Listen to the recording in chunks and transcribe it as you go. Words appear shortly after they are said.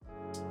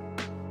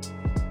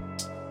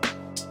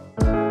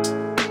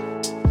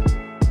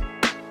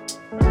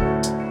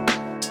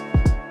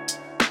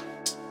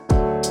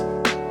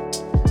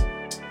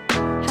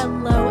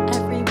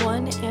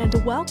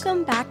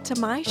welcome back to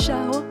my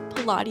show,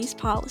 Pilates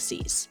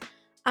Policies.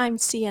 I'm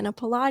Sienna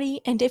Pilati,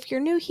 and if you're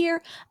new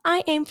here,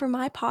 I aim for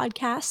my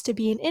podcast to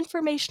be an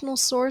informational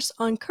source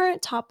on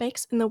current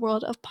topics in the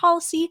world of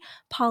policy,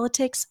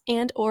 politics,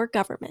 and/or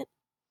government.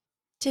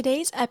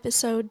 Today's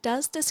episode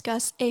does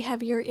discuss a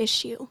heavier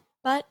issue,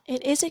 but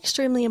it is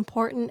extremely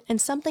important and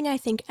something I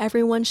think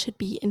everyone should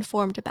be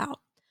informed about.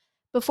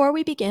 Before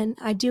we begin,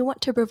 I do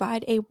want to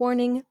provide a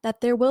warning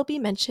that there will be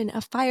mention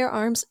of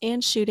firearms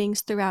and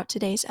shootings throughout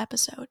today's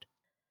episode.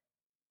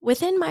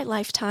 Within my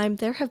lifetime,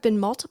 there have been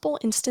multiple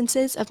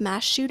instances of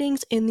mass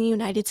shootings in the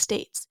United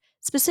States,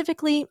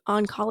 specifically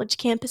on college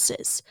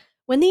campuses.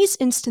 When these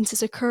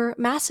instances occur,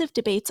 massive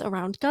debates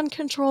around gun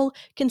control,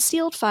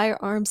 concealed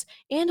firearms,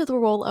 and the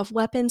role of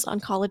weapons on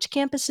college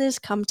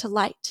campuses come to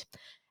light.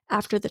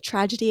 After the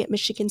tragedy at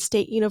Michigan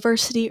State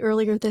University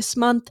earlier this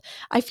month,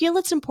 I feel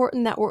it's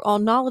important that we're all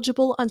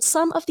knowledgeable on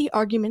some of the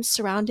arguments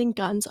surrounding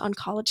guns on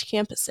college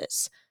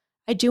campuses.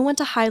 I do want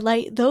to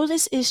highlight, though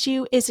this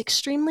issue is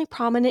extremely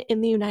prominent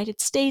in the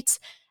United States,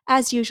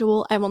 as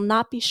usual, I will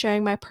not be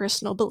sharing my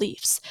personal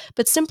beliefs,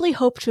 but simply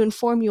hope to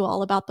inform you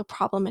all about the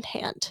problem at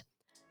hand.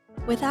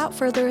 Without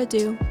further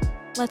ado,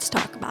 let's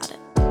talk about it.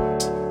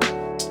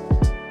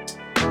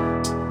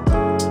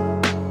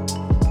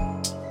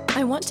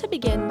 I want to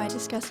begin by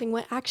discussing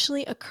what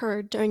actually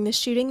occurred during the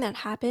shooting that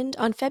happened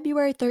on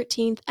February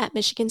 13th at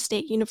Michigan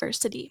State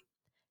University.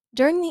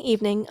 During the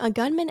evening, a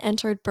gunman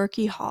entered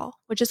Berkey Hall,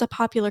 which is a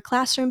popular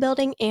classroom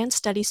building and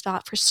study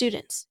spot for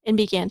students, and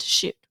began to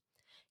shoot.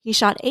 He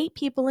shot 8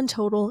 people in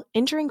total,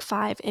 injuring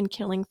 5 and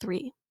killing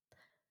 3.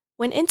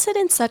 When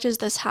incidents such as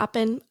this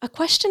happen, a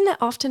question that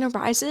often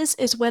arises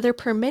is whether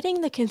permitting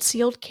the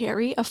concealed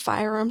carry of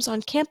firearms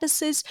on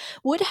campuses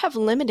would have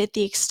limited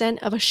the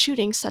extent of a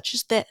shooting such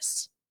as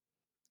this.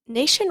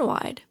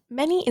 Nationwide,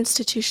 many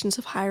institutions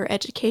of higher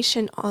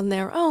education on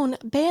their own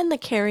ban the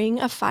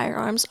carrying of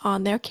firearms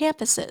on their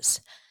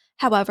campuses.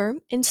 However,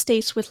 in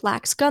states with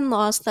lax gun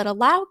laws that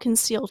allow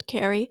concealed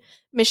carry,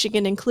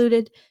 Michigan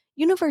included,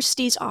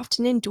 universities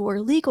often endure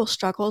legal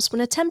struggles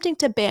when attempting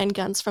to ban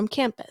guns from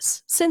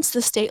campus, since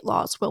the state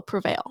laws will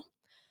prevail.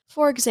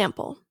 For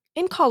example,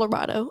 in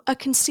Colorado, a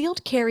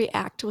Concealed Carry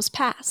Act was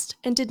passed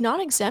and did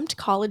not exempt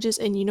colleges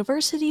and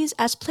universities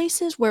as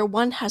places where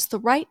one has the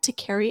right to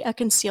carry a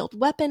concealed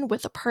weapon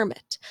with a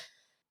permit.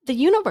 The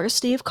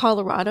University of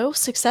Colorado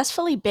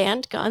successfully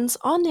banned guns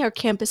on their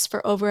campus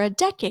for over a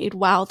decade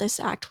while this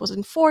act was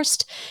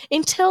enforced,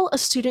 until a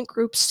student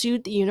group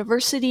sued the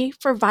university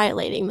for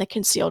violating the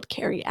Concealed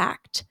Carry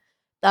Act.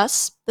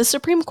 Thus, the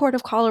Supreme Court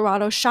of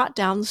Colorado shot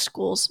down the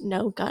school's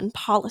no-gun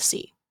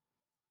policy.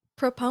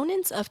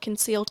 Proponents of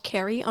concealed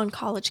carry on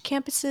college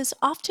campuses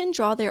often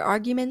draw their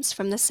arguments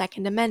from the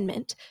Second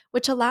Amendment,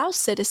 which allows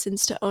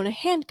citizens to own a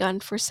handgun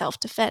for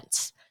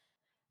self-defense.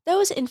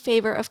 Those in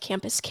favor of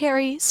campus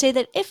carry say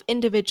that if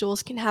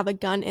individuals can have a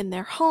gun in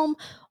their home,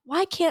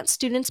 why can't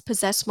students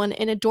possess one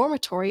in a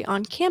dormitory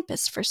on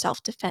campus for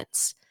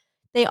self-defense?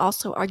 They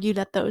also argue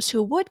that those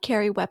who would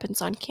carry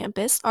weapons on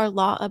campus are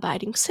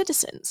law-abiding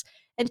citizens,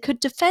 and could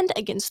defend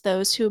against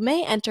those who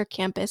may enter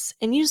campus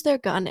and use their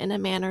gun in a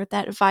manner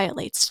that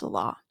violates the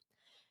law.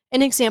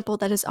 An example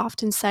that is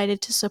often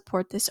cited to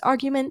support this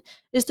argument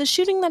is the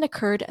shooting that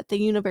occurred at the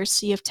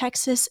University of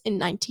Texas in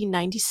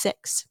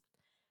 1996.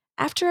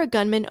 After a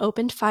gunman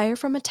opened fire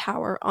from a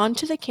tower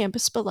onto the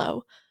campus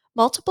below,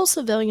 multiple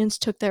civilians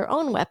took their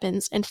own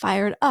weapons and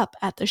fired up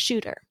at the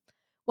shooter.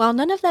 While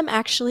none of them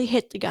actually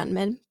hit the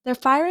gunman, their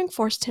firing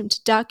forced him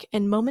to duck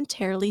and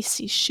momentarily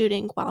cease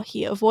shooting while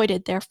he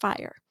avoided their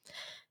fire.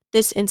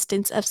 This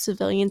instance of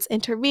civilians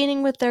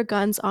intervening with their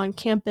guns on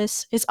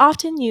campus is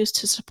often used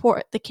to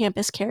support the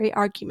campus carry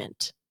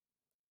argument.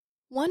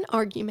 One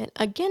argument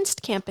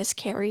against campus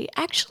carry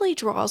actually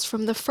draws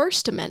from the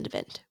First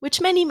Amendment, which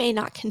many may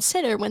not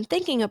consider when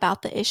thinking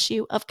about the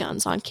issue of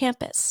guns on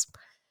campus.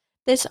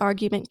 This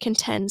argument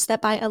contends that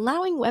by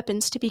allowing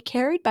weapons to be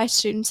carried by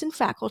students and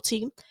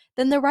faculty,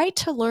 then the right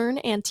to learn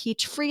and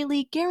teach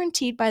freely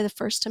guaranteed by the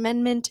First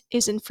Amendment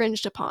is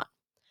infringed upon.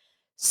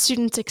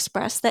 Students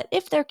express that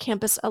if their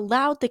campus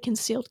allowed the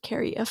concealed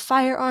carry of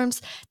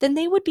firearms, then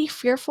they would be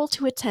fearful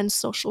to attend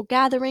social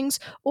gatherings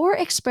or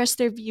express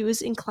their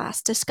views in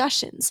class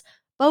discussions,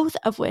 both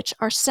of which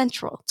are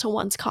central to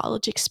one's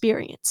college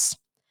experience.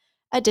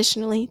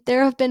 Additionally,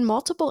 there have been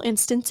multiple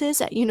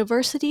instances at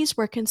universities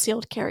where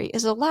concealed carry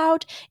is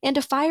allowed and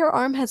a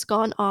firearm has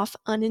gone off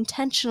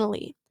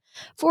unintentionally.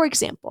 For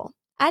example,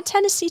 at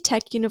Tennessee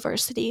Tech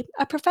University,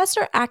 a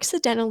professor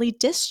accidentally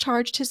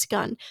discharged his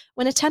gun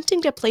when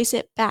attempting to place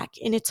it back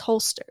in its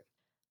holster.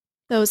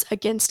 Those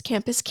against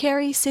campus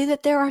carry say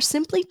that there are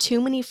simply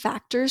too many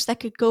factors that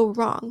could go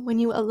wrong when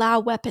you allow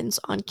weapons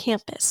on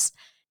campus.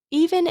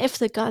 Even if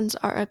the guns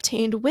are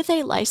obtained with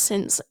a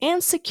license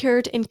and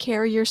secured in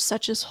carriers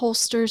such as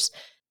holsters,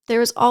 there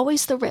is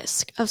always the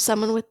risk of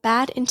someone with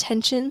bad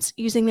intentions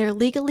using their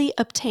legally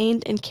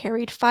obtained and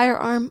carried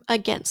firearm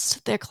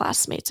against their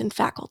classmates and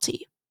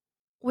faculty.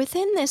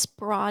 Within this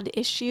broad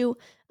issue,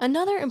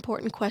 another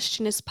important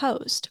question is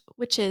posed,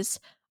 which is,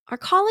 Are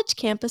college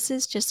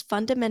campuses just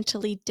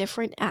fundamentally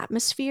different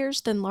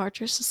atmospheres than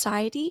larger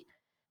society?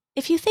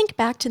 If you think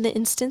back to the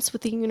instance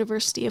with the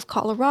University of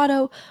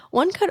Colorado,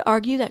 one could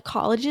argue that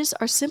colleges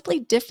are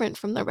simply different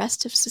from the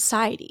rest of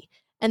society,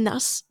 and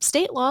thus,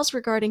 state laws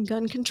regarding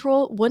gun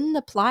control wouldn't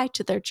apply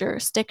to their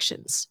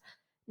jurisdictions.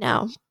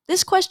 Now,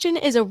 this question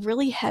is a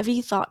really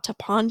heavy thought to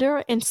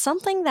ponder and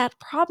something that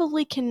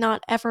probably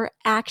cannot ever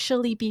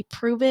actually be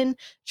proven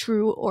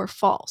true or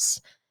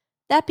false.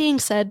 That being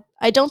said,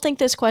 I don't think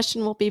this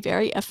question will be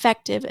very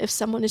effective if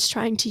someone is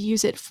trying to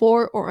use it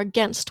for or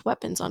against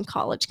weapons on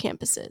college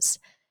campuses.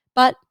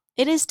 But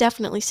it is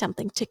definitely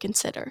something to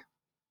consider.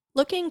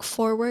 Looking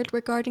forward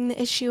regarding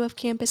the issue of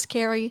campus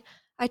carry,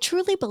 I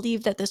truly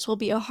believe that this will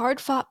be a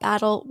hard fought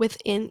battle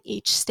within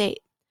each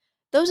state.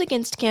 Those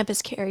against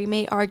campus carry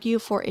may argue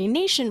for a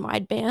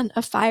nationwide ban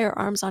of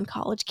firearms on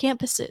college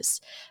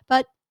campuses,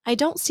 but I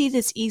don't see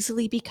this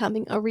easily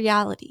becoming a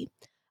reality.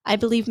 I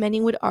believe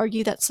many would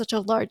argue that such a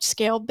large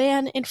scale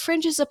ban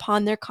infringes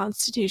upon their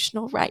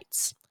constitutional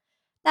rights.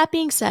 That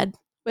being said,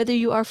 whether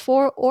you are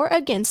for or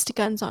against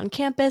guns on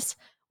campus,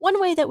 one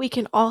way that we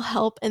can all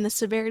help in the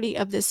severity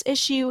of this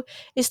issue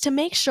is to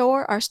make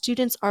sure our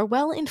students are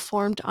well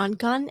informed on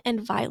gun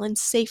and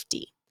violence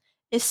safety,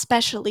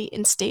 especially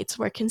in states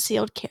where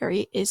concealed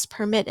carry is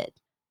permitted.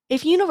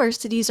 If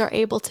universities are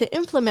able to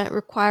implement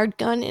required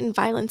gun and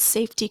violence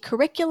safety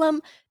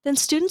curriculum, then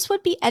students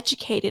would be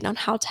educated on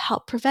how to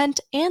help prevent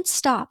and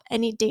stop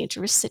any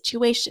dangerous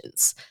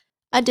situations.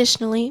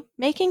 Additionally,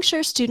 making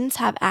sure students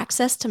have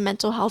access to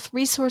mental health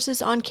resources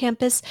on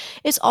campus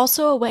is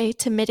also a way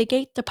to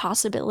mitigate the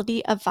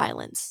possibility of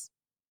violence.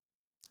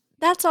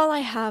 That's all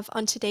I have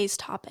on today's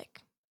topic.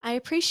 I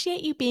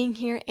appreciate you being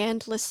here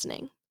and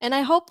listening, and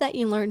I hope that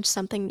you learned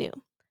something new.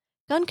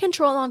 Gun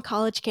control on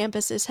college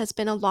campuses has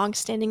been a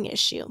long-standing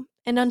issue,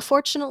 and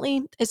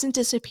unfortunately isn't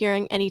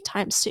disappearing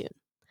anytime soon.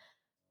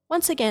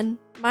 Once again,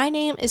 my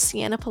name is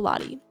Sienna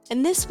Pilati,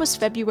 and this was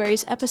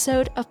February's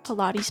episode of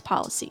Pilates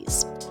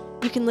Policies.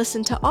 You can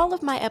listen to all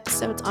of my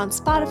episodes on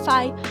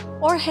Spotify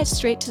or head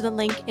straight to the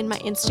link in my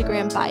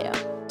Instagram bio.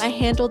 My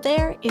handle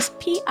there is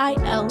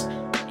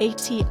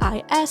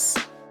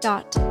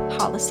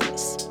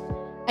pilatis.policies.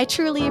 I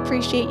truly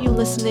appreciate you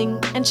listening,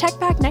 and check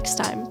back next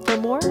time for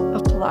more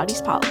of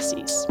Pilates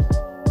Policies.